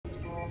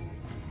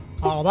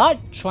All right,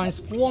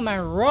 transform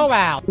and roll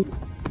out.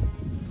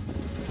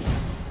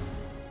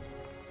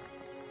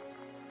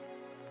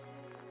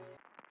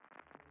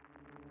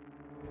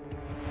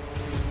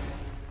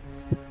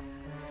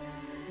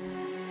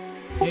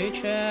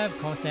 JHF,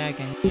 Cossack,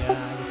 and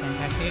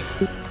fantastic.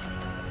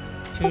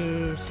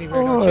 2, 3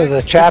 radar Oh,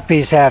 the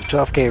chappies have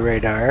 12K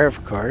radar,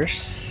 of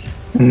course.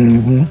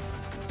 Mm-hmm.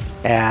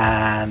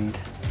 And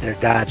they're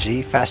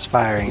dodgy,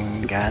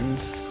 fast-firing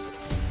guns.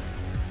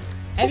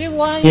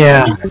 Everyone,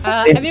 Yeah.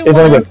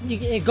 everyone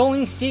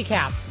going C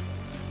cap.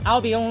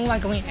 I'll be the only one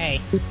going A.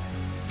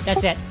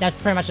 That's it. That's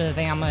pretty much the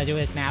thing I'm gonna do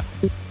with this map.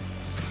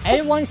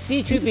 Everyone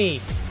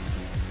C2B.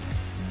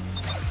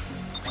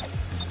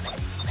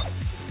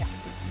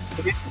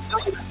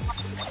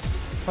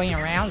 Going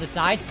around the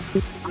side.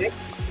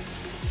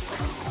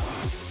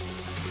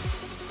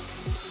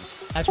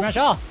 That's pretty much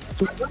all.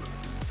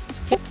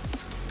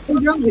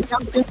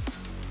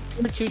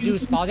 To do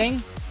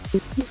spotting.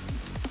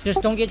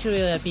 Just don't get to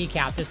the B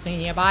cap, just stay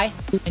nearby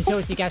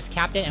until C gets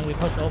capped it and we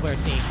push over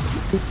C.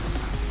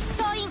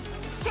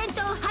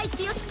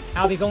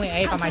 I'll be going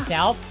A by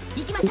myself.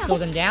 Slow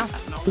them down.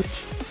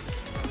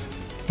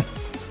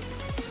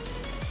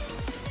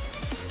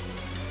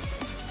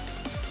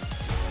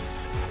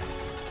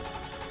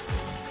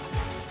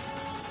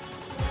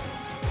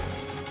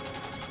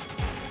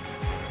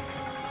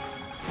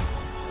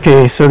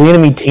 Okay, so the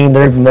enemy team,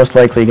 they're most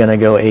likely gonna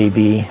go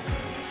AB.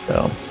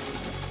 So.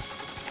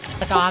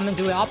 So I'm gonna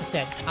do the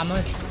opposite. I'm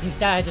gonna,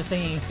 instead of just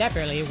saying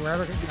separately,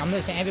 wherever, I'm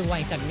gonna say everyone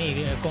except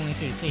me going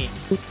to C.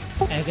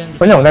 And gonna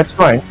Well, no, that's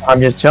fine.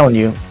 I'm just telling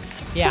you.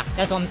 Yeah,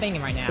 that's what I'm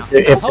thinking right now.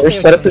 If they're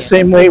set up the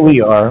same way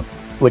we are,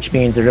 which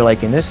means they're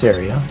like in this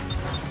area.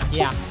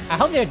 Yeah, I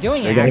hope they're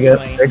doing it.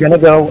 They're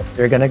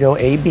gonna go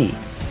AB.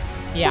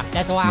 Yeah,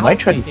 that's what I might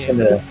try to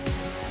send a.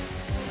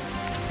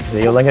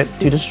 They only got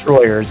 2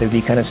 destroyers. It'd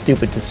be kind of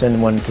stupid to send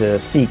one to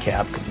C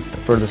cap because it's the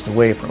furthest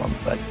away from them.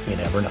 But you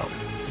never know.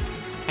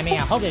 I mean,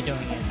 I hope they're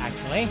doing it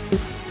actually.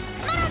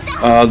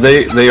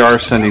 They are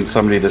sending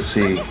somebody to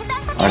C.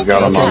 I've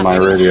got them on my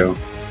radio.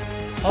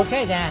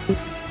 Okay then.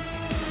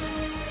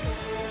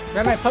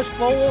 Remember, push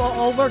forward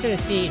over to the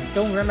C.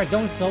 Don't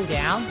slow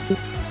down.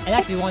 And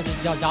actually, want to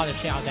dodge the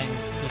shell, then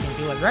you can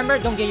do it. Remember,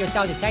 don't get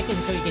yourself detected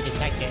until you get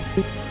detected.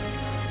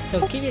 So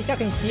keep yourself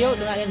concealed,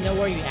 don't let them know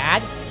where you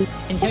at,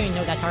 until you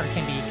know that target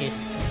can be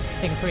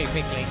synced pretty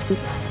quickly.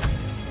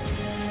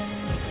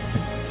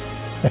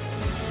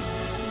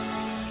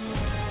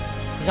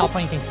 It's all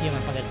playing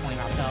concealment for this point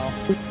out though.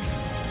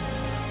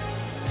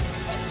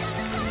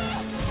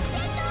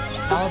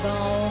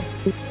 Elbow.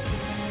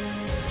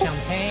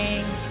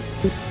 Champagne.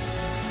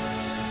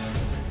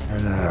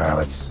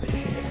 Let's see.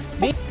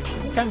 Me,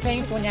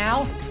 champagne for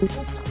now.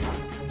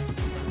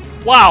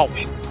 Wow!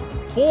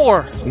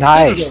 4!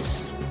 Nice!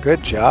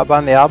 Good job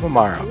on the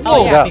Albemarle.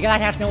 Oh yeah, because that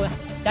has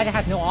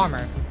no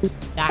armor.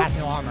 That has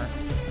no armor.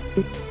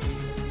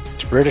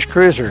 It's a British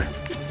cruiser.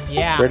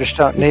 Yeah. British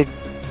don't need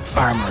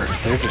armor.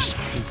 They're just...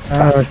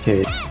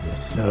 Okay,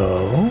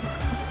 so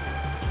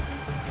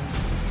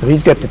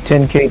he's got the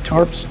 10K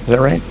torps, is that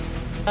right?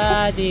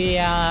 The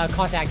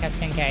Cossack has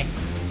 10K.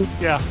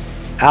 Yeah.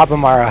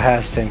 Albemarle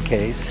has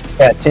 10Ks.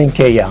 Yeah,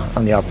 10K, yeah,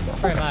 on the Albemarle.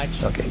 Pretty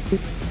much. Okay.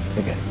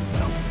 Okay.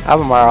 Well,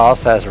 Albemarle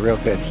also has a real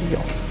good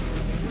heal.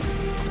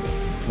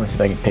 let's see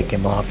if I can pick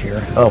him off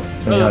here. Oh,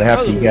 no, not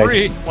after you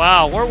guys.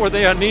 Wow, where were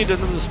they? I needed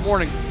them this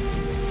morning.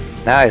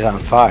 Now he's on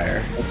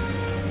fire.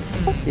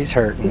 He's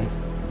hurting.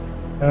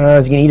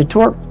 Is he gonna eat a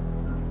torp?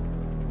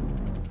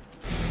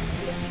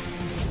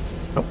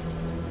 Oh.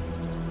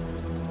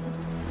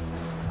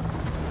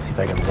 See if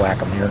I can whack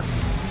him here.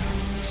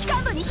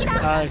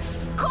 Nice.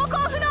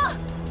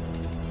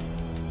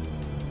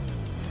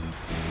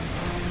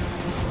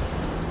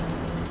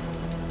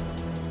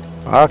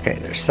 Okay,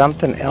 there's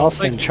something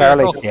else in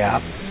Charlie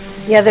Gap.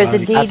 Yeah, there's a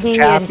DD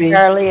and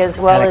Charlie as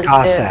well as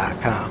Cossack,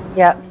 huh?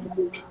 Yep.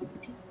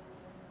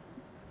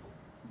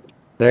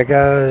 There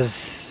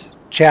goes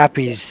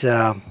Chappie's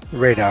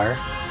radar.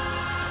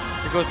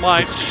 There goes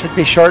mine. It should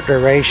be short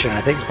duration.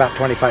 I think it's about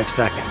 25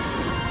 seconds.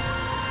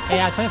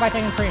 Yeah, 25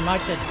 seconds pretty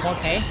much. It's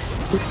 4K.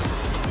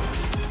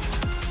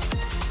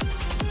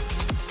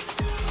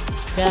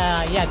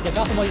 The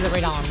Dolphin will use the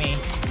radar on me.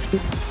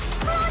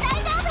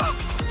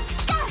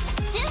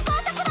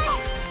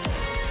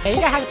 Yeah, you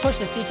gotta have to push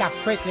the C cap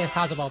quickly as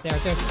possible.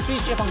 There's 3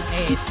 ships on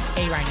A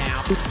right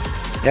now.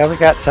 Yeah, we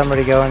got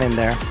somebody going in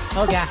there.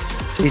 Okay.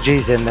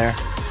 CG's in there.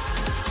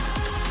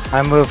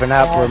 I'm moving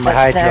up where my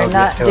hydro they're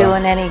not get to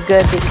doing them. any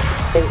good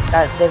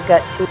because they've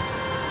got 2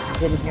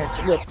 in here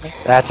with me.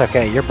 That's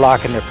okay. You're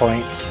blocking their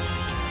points.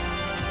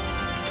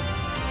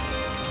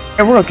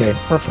 Yeah, we're okay.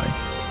 We're fine.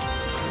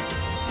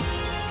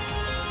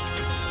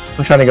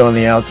 I'm trying to go on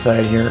the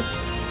outside here.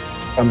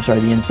 I'm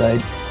sorry, the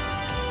inside.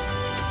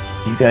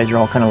 You guys are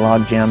all kind of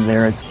log jammed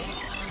there.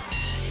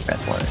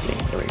 That's what I see.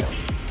 There we go.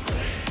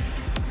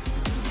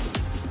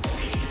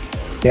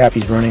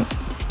 Gappy's running.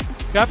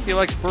 Gappy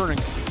likes burning.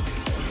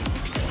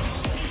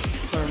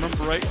 If I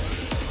remember right.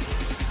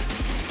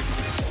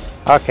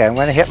 Okay, I'm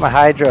going to hit my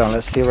hydro and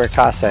let's see where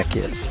Cossack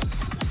is.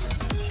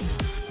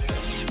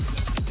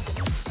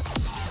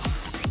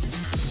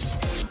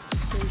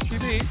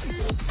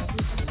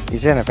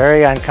 He's in a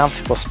very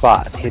uncomfortable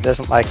spot. He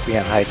doesn't like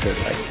being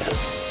hydrated like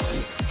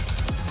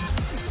that.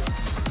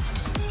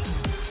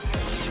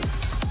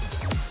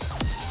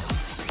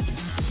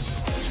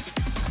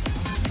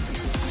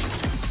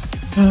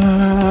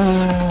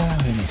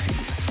 Let me see.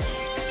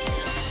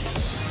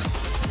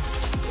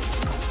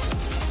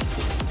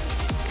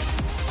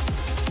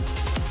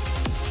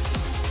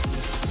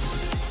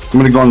 I'm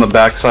gonna go on the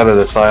backside of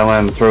this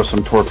island and throw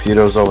some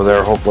torpedoes over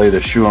there, hopefully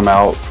to shoo them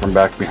out from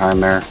back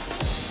behind there.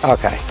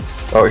 Okay.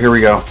 Oh, here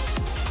we go.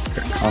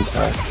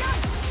 Contact.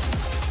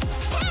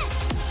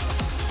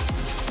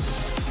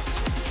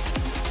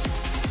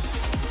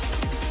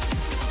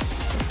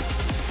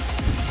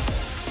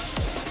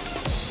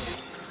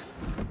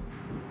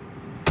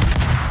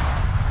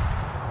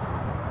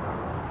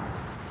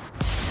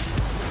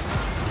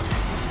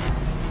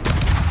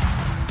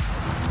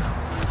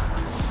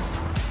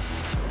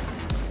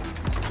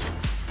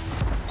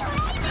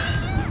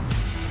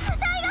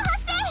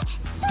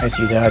 I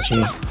see that,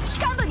 G.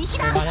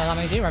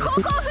 Right.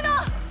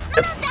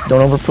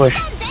 Don't over push.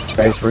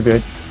 Guys, we're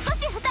good.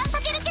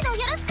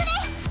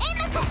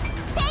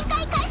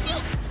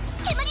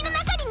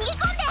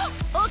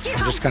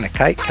 I'm just gonna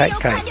kite.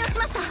 Because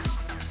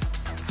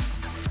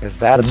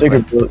that's The bigger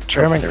what boat.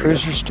 German There we go.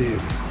 cruisers do.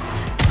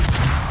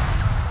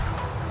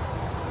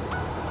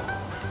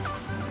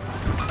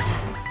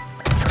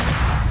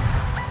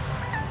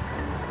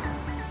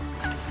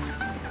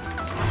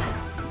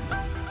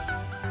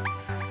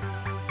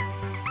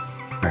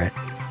 Alright.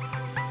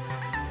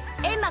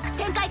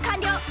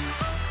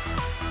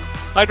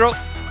 Hydro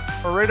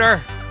or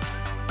radar.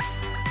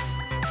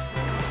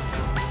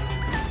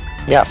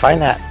 Yeah,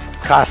 find that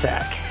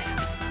Cossack.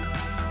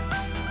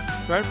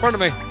 Right in front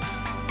of me.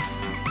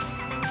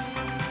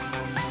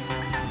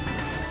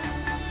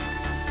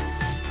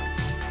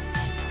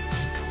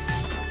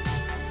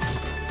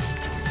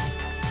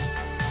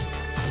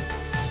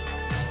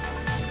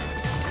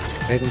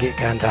 Didn't get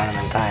guns on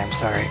him in time,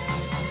 sorry.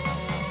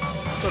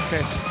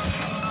 Okay.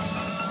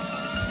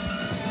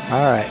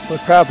 Alright, we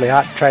probably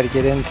ought to try to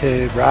get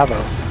into Bravo.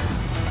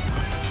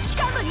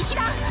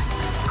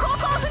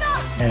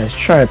 And it's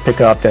trying to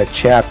pick off that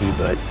chappie,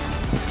 but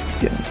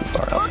he's getting too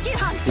far out.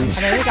 I mean,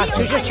 we got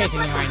two ships chasing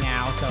me right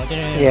now, so it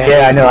didn't. Yeah.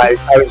 Yeah, I know. I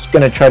was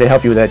gonna try to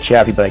help you with that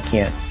chappie, but I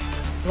can't.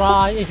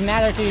 Well, it's a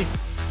matter to.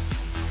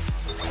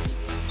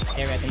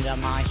 They opened up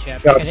my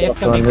ship Yeah, because it's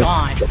gonna be this-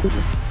 gone.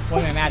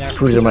 Won't even matter.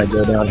 Cruiser might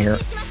go down here.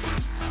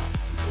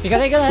 Because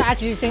they're gonna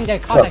actually send their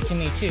contact to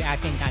me too. I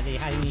think that they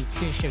had need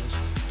two ships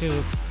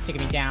to take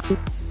me down.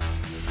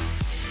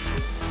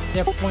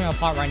 They're pulling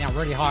apart right now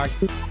really hard.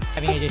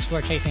 Having a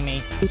destroyer chasing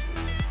me.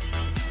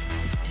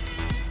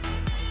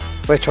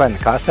 Which one, the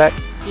Cossack?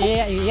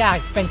 Yeah,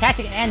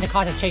 fantastic, and the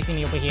contact chasing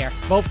me over here.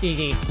 Both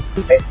DD.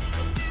 I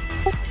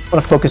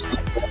want to focus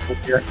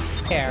here.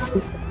 There.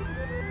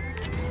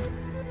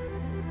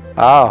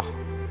 Oh,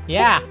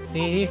 Yeah,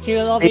 see these two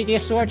little bit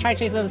destroyer try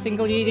chasing a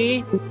single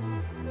DD.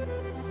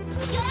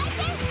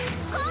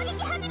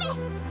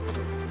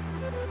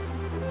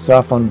 It's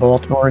off on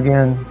Baltimore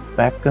again.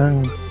 Back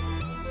gun.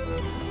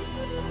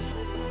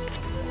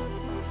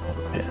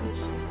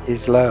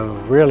 he's low,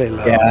 really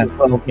low. Yeah,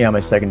 well, yeah, my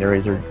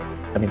secondaries are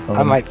having fun.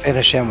 I might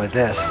finish him with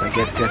this if I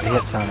get good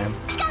hits on him.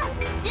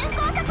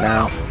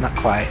 No, not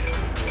quite.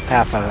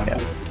 Half of him.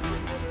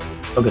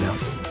 Yeah. I'll go down.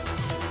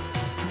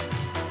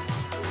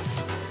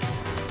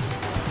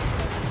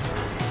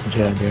 Good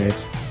job, guys.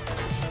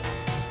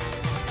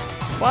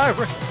 Why?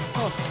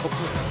 Oh,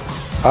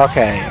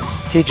 Okay,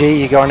 TG,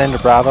 you going into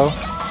Bravo?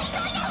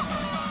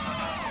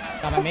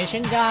 Got my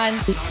mission done.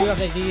 Two of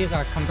the DDs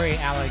are completely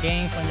out of the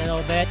game for a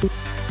little bit.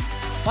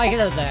 Well, I get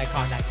a little bit of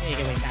contact. You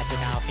can win back to the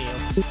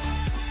battlefield.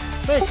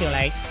 But it's too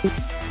late.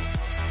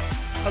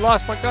 I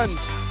lost my guns.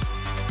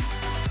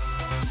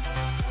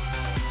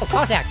 Oh,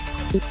 contact!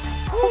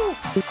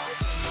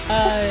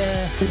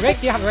 Rick,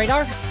 do you have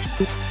radar?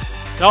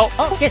 No.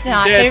 Oh, guess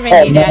not. Yeah. Save me,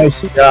 Oh, dead.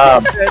 nice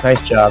job.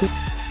 Nice job.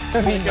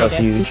 Save me, That was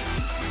dead. huge.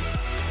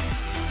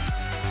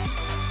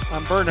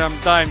 I'm burning. I'm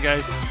dying,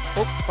 guys.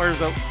 Oh,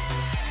 fire's out.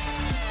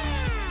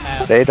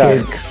 Stay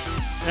dark.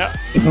 Yeah.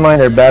 Keep in mind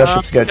their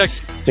battleship's got yeah.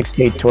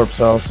 68 torps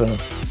also.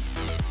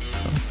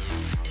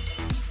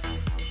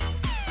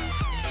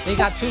 They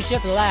got two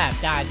ships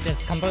left that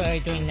just completely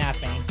doing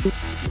nothing.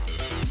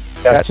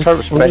 Yeah, That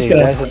torp's we're ready,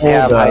 gonna doesn't hold,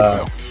 have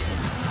hydro.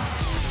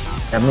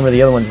 I remember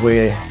the other one's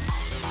way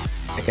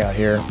back out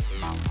here.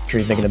 I'm sure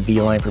he's making a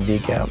beeline for B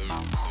cap.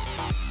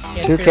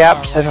 Yeah, Two pretty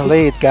caps far in away. the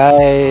lead,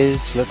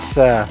 guys. Let's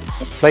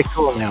play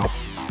cool now.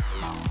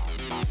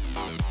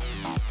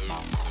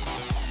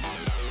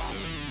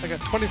 I got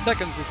 20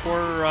 seconds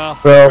before.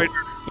 Well, Raider.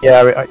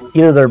 yeah,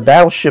 either their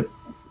battleship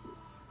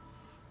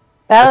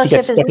Battleship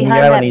gets is stuck in the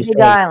behind island, that he's big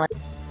trying- island.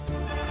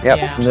 Yep,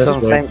 Yeah. still in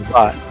the same This way.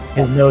 spot.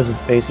 His nose is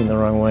facing the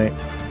wrong way.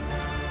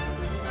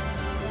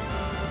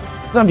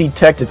 It's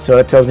undetected, so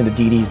that tells me the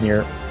DD's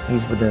near.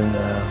 He's within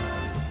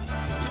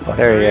spot.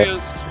 There he There is. he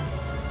is.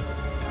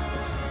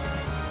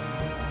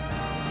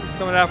 He's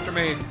coming after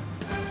me.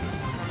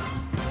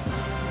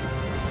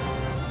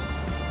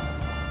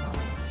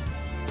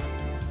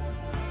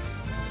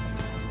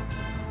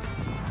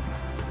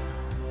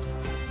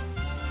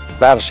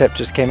 Battleship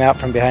just came out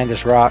from behind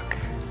this rock.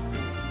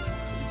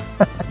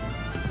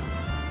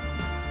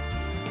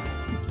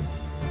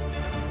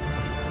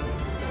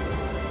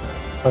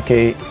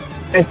 Okay,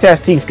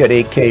 Fantastic's got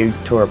 8K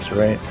torps,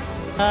 right?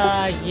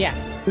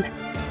 Yes.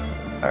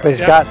 But he's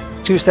got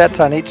 2 sets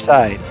on each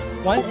side.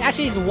 One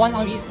actually is one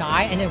on each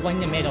side and then one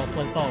in the middle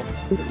for both.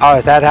 Oh,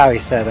 is that how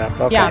he's set up?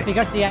 Okay. Yeah,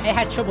 because it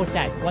has triple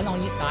set, one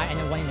on each side and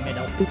then one in the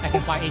middle. I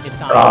can fight either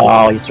side.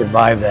 Oh, he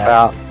survived that.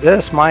 Well,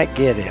 this might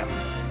get him.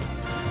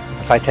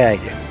 If I tag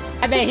him.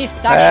 I mean, he's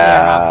stuck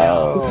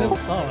there.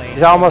 Slowly.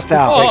 He's almost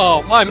out.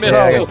 Oh, my So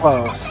miss.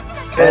 close.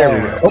 There we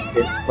go.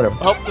 Okay, whatever.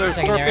 Oh, there's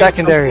Secondary.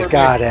 Secondary's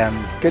got him.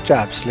 Good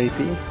job,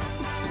 Sleepy.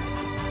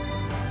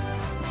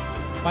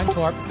 One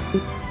torp.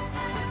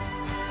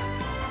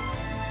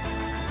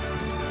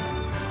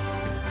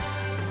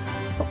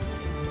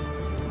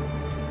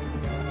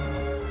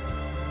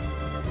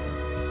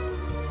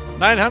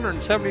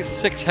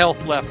 $976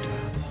 health left.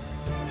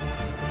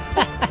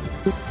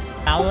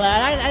 Well,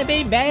 that'd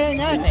be better than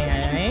nothing,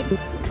 I mean.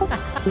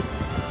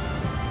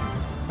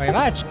 Very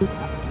much.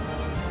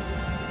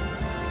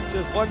 It's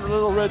just one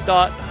little red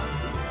dot.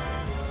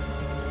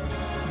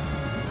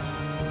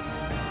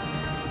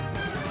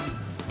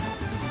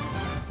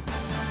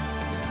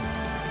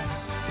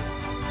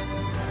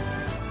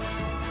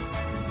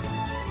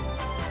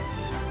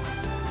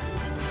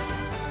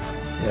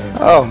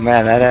 Oh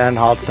man, that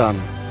Anhalt's on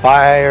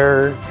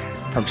fire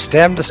from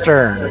stem to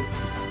stern.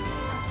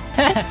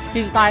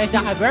 He's by his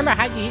side. Remember,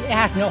 it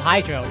has no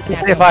hydro.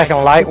 Let's see if I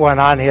can light one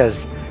on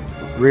his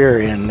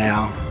rear end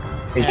now.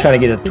 He's trying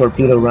to get a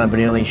torpedo run, but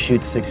he only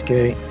shoots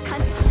 6K.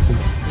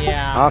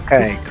 Yeah.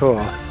 Okay, cool.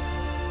 Yeah,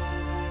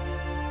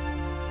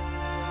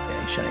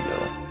 he's trying to go.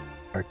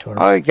 Our torp.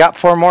 Oh, you got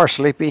 4 more,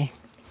 Sleepy.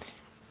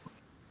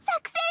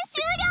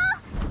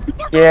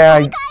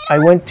 Yeah, I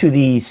went to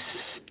the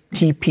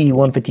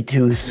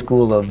TP-152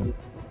 School of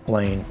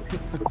Plane.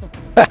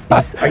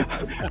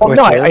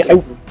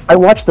 I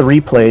watched the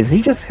replays.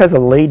 He just has a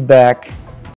laid-back